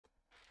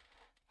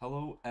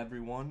Hello,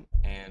 everyone,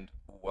 and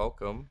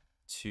welcome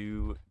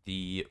to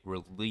the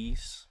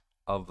release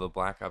of the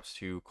Black Ops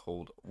 2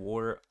 Cold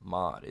War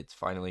mod. It's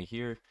finally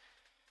here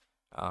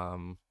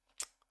um,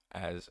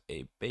 as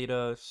a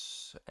beta,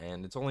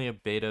 and it's only a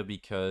beta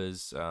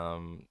because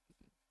bugs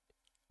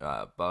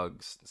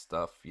and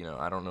stuff.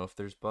 I don't know if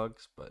there's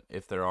bugs, but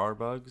if there are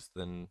bugs,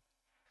 then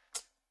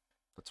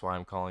that's why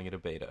I'm calling it a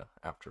beta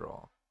after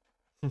all.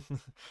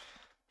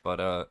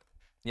 But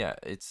yeah,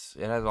 it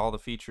has all the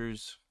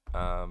features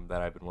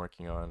that I've been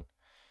working on.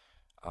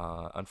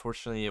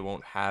 Unfortunately, it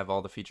won't have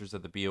all the features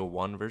that the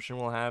BO1 version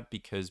will have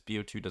because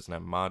BO2 doesn't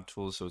have mod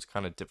tools, so it's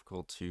kind of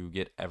difficult to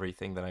get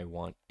everything that I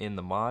want in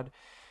the mod.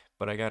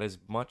 But I got as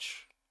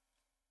much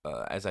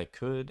as I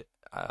could.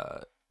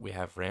 We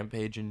have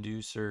Rampage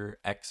Inducer,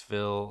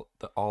 Exfil,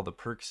 all the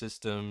perk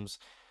systems,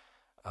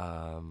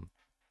 um,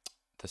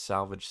 the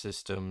salvage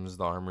systems,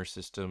 the armor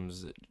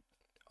systems,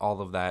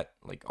 all of that,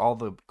 like all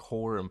the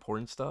core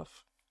important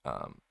stuff.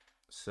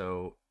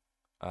 So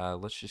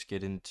let's just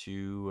get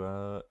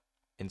into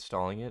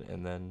installing it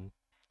and then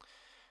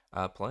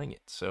playing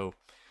it. So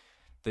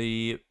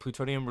the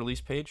Plutonium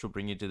release page will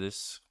bring you to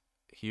this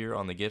here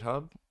on the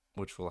GitHub,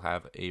 which will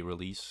have a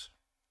release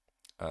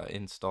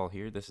install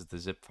here. This is the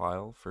zip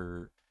file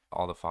for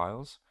all the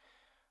files.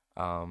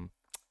 Um,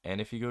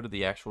 and if you go to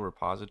the actual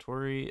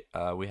repository,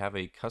 we have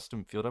a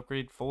custom field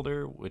upgrade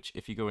folder, which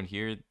if you go in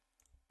here,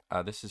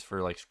 this is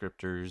for like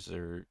scripters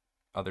or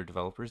other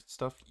developers and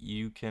stuff.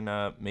 You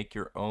can make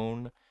your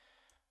own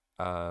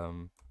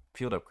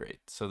field upgrade.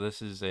 So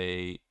this is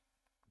a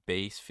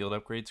base field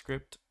upgrade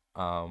script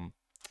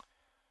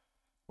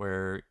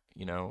where,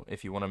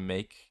 if you want to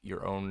make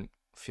your own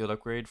field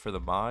upgrade for the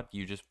mod,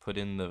 you just put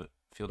in the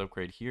field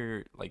upgrade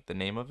here, like the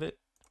name of it,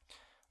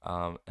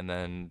 and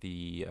then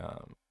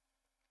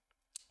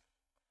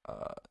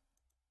uh,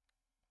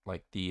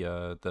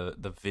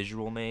 the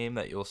visual name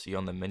that you'll see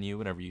on the menu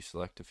whenever you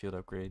select a field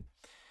upgrade,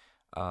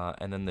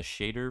 and then the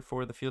shader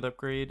for the field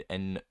upgrade,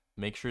 and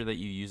make sure that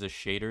you use a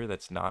shader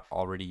that's not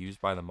already used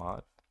by the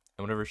mod.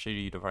 And whatever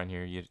shader you define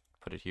here, you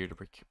put it here to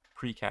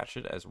pre-cache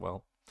it as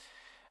well.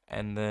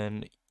 And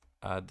then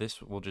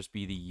this will just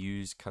be the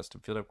use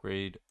custom field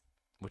upgrade,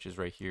 which is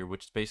right here,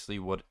 which is basically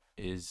what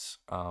is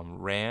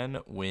ran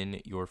when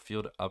your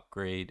field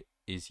upgrade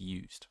is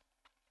used.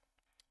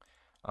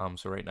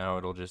 So right now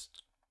it'll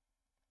just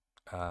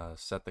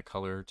set the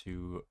color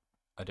to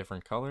a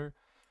different color.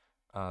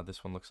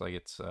 This one looks like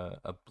it's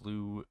a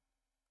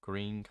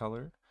blue-green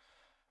color,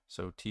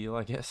 so teal,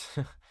 I guess.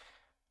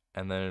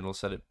 And then it'll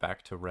set it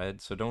back to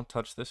red. So don't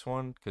touch this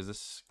one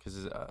because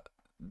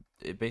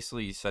it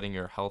basically setting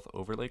your health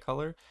overlay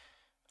color.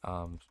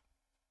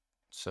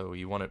 So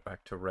you want it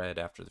back to red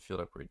after the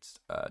field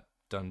upgrade's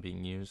done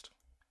being used.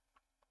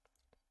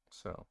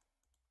 So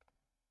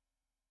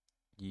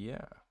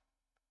yeah.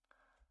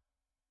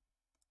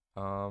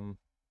 I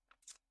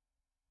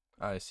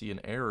see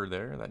an error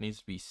there. That needs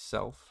to be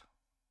self,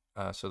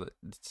 so that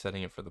it's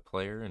setting it for the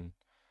player and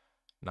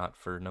not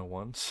for no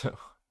one. So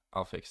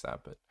I'll fix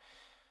that. But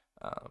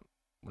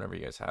whenever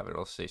you guys have it,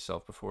 it'll say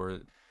self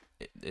before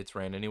it's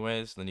ran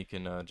anyways. Then you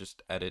can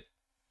just edit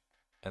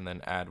and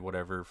then add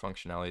whatever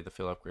functionality the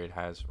field upgrade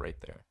has right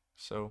there.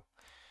 So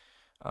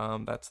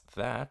that's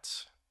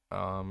that.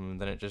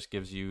 Then it just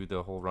gives you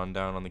the whole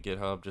rundown on the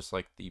GitHub, just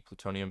like the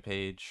Plutonium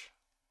page.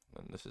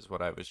 And this is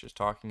what I was just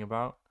talking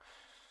about.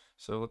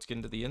 So let's get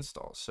into the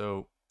install.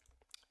 So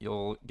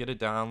you'll get a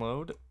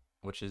download,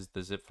 which is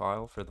the zip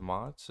file for the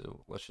mod.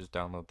 So let's just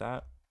download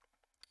that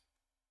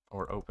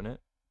or open it.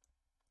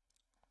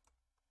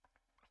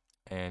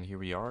 And here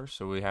we are.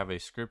 So we have a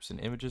scripts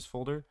and images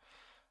folder.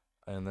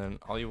 And then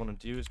all you want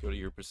to do is go to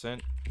your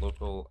percent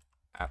local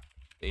app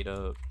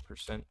data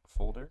percent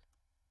folder.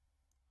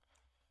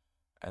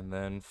 And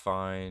then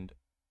find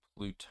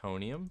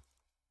Plutonium,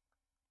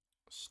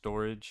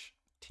 storage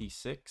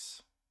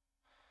T6.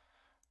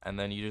 And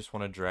then you just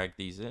want to drag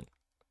these in.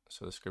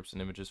 So the scripts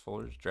and images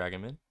folders, drag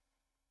them in.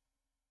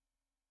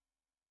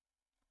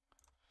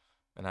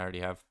 And I already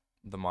have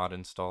the mod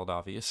installed,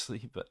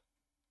 obviously, but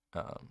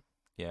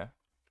yeah.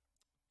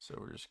 So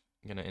we're just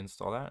gonna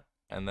install that.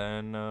 And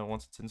then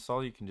once it's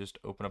installed, you can just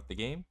open up the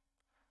game.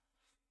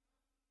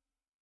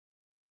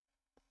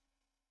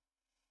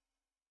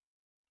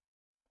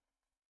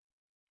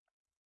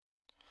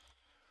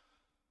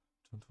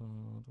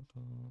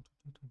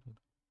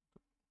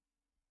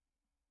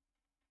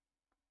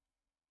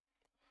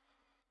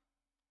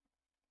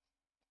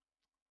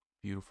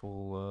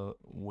 Beautiful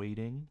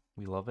waiting.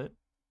 We love it.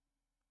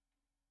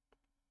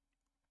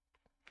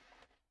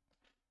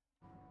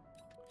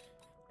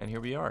 And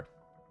here we are.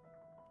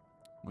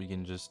 We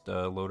can just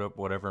load up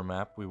whatever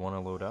map we want to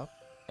load up.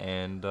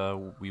 And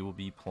we will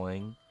be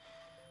playing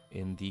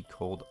in the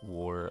Cold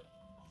War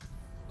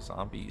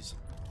Zombies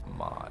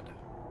mod.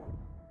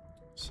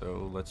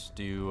 So let's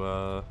do,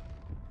 I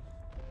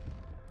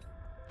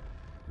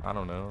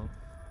don't know,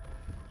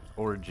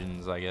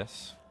 Origins, I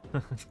guess.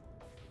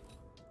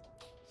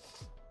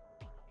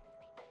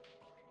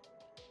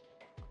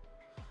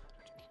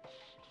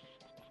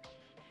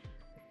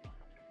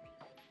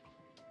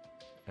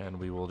 and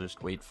we will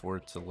just wait for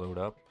it to load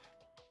up.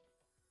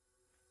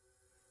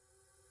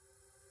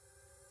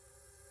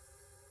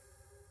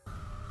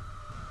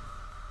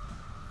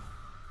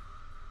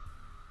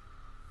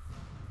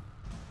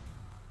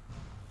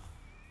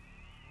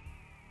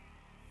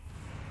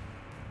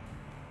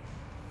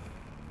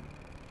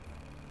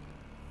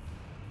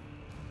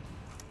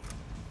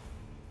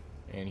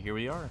 And here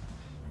we are.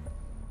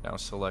 Now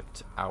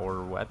select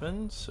our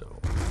weapon, so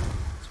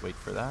let's wait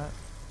for that.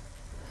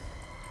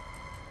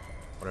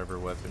 Whatever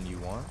weapon you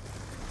want.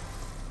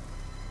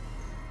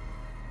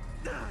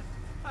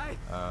 I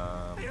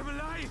am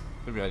alive.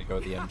 We gotta go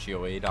with the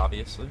MG08,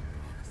 obviously.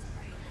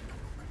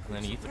 And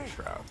then Ether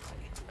Shroud.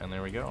 And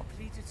there we go.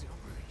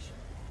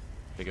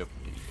 Pick up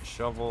the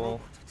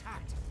shovel.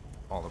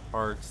 All the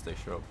parts, they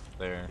show up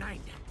there.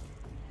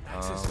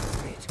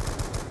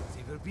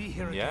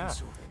 Yeah.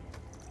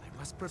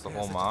 It's the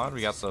whole mod.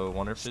 We got the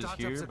Wonder Fizz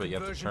here, but you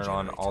have to turn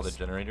on all the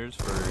generators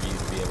for you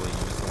to be able to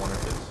use the Wonder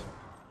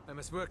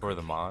Fizz for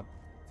the mod.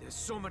 There's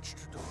so much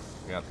to do.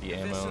 We got the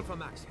ammo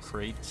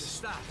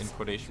crates in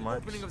quotation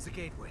marks.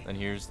 And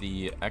here's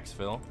the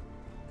exfil.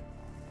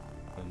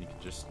 And you can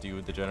just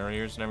do the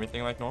generators and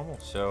everything like normal.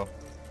 So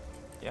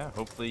yeah,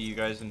 hopefully you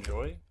guys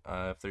enjoy.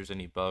 If there's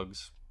any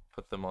bugs,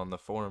 put them on the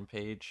forum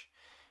page,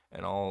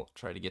 and I'll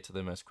try to get to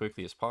them as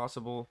quickly as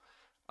possible.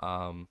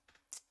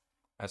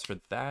 As for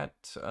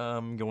that,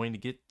 I'm going to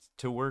get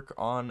to work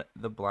on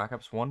the Black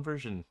Ops 1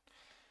 version.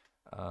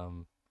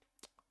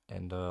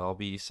 And I'll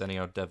be sending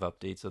out dev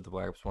updates of the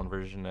Black Ops 1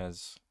 version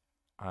as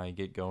I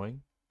get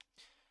going.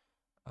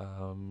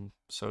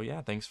 So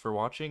yeah, thanks for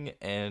watching,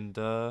 and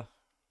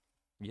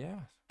yeah,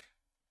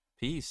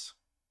 peace.